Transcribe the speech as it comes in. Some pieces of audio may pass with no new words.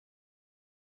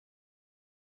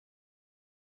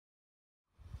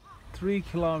3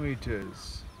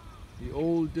 kilometers. The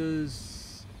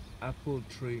oldest apple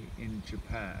tree in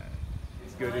Japan.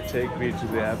 He's going to take me to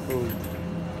the apple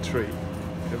tree.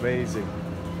 Amazing.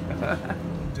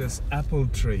 Oldest apple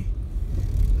tree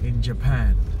in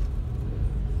Japan.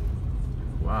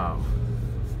 Wow.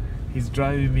 He's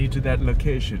driving me to that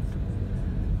location.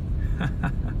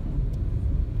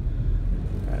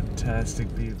 Fantastic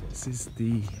view. This is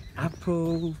the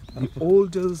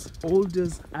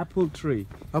oldest apple tree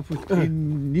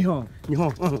in Nihon.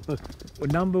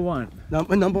 Number one.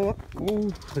 Number one?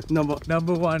 Ooh.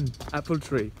 Number one apple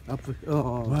tree. Apple.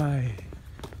 Oh. Why?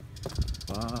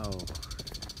 Wow.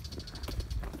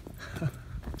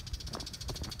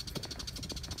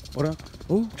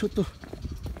 Oh, ちょっと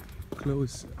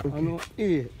Close.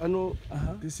 Okay.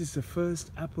 This is the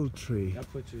first apple tree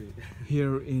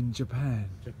here in Japan.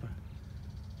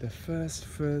 The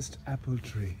first apple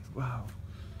tree. Wow.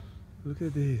 Look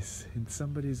at this in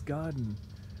somebody's garden.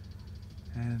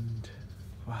 And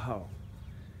wow.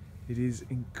 It is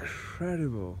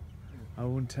incredible. I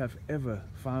wouldn't have ever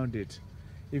found it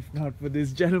if not for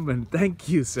this gentleman. Thank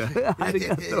you, sir.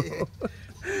 Arigato.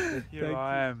 Here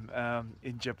I am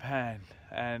in Japan,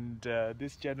 and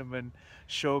this gentleman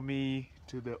showed me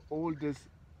to the oldest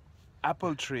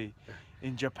apple tree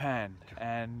in Japan,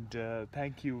 and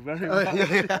thank you very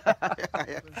much.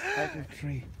 Apple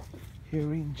tree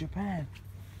here in Japan.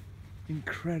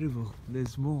 Incredible.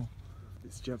 There's more.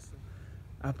 It's just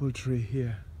apple tree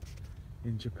here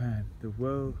in Japan.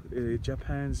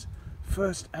 Japan's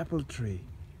first apple tree.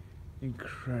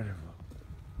 Incredible.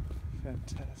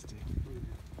 Fantastic.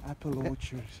 Apple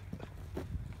orchard.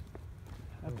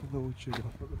 Apple orchard.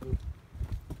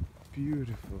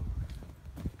 Beautiful.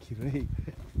 Kirei.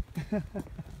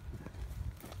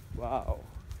 Wow.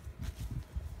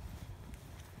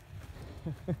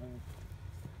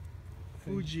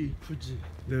 Fuji.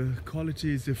 The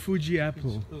quality is the Fuji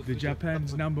apple, the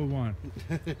Japan's number one.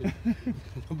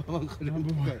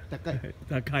 Number one.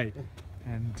 Takai.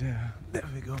 And there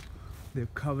we go.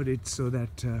 They've covered it so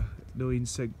that no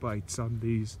insect bites on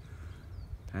these.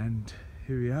 And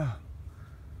here we are.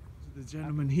 The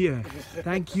gentleman here.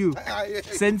 Thank you,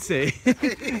 Sensei.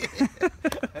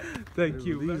 Thank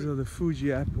you. These are the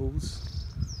Fuji apples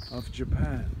of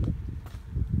Japan.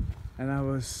 And I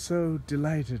was so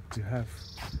delighted to have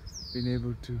been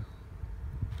able to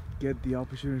get the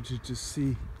opportunity to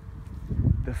see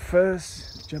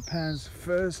Japan's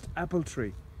first apple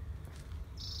tree.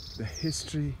 The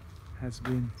history has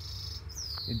been,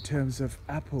 in terms of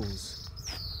apples,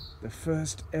 the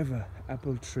first ever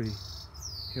apple tree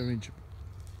here in Japan.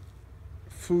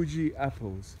 Fuji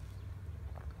apples.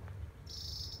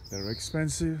 They're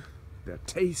expensive, they're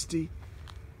tasty,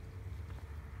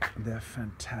 they're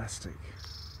fantastic.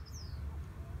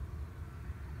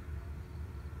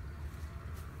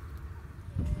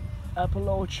 Apple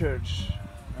orchard,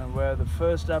 and where the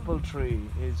first apple tree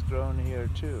is grown here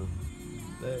too.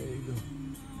 There you go.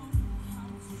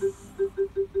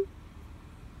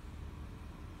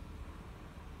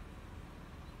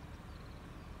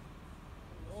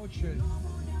 Orchard.